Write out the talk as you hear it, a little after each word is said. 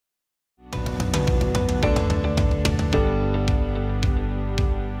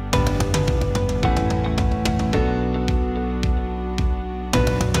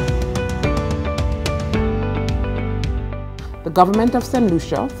Government of Saint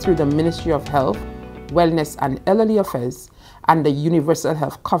Lucia, through the Ministry of Health, Wellness and Elderly Affairs and the Universal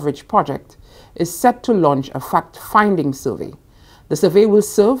Health Coverage Project, is set to launch a fact-finding survey. The survey will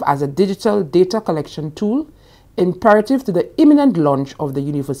serve as a digital data collection tool imperative to the imminent launch of the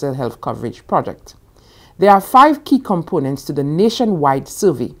Universal Health Coverage Project. There are 5 key components to the nationwide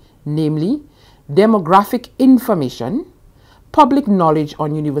survey, namely demographic information, public knowledge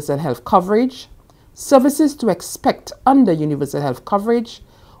on universal health coverage, services to expect under universal health coverage,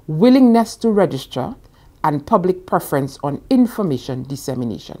 willingness to register, and public preference on information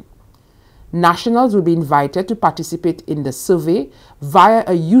dissemination. Nationals will be invited to participate in the survey via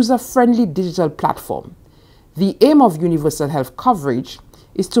a user-friendly digital platform. The aim of universal health coverage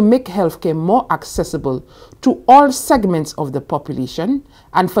is to make healthcare more accessible to all segments of the population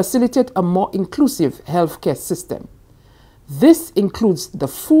and facilitate a more inclusive healthcare system. This includes the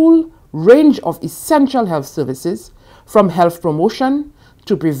full range of essential health services, from health promotion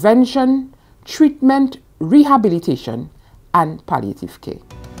to prevention, treatment, rehabilitation, and palliative care.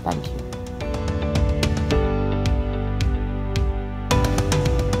 Thank you.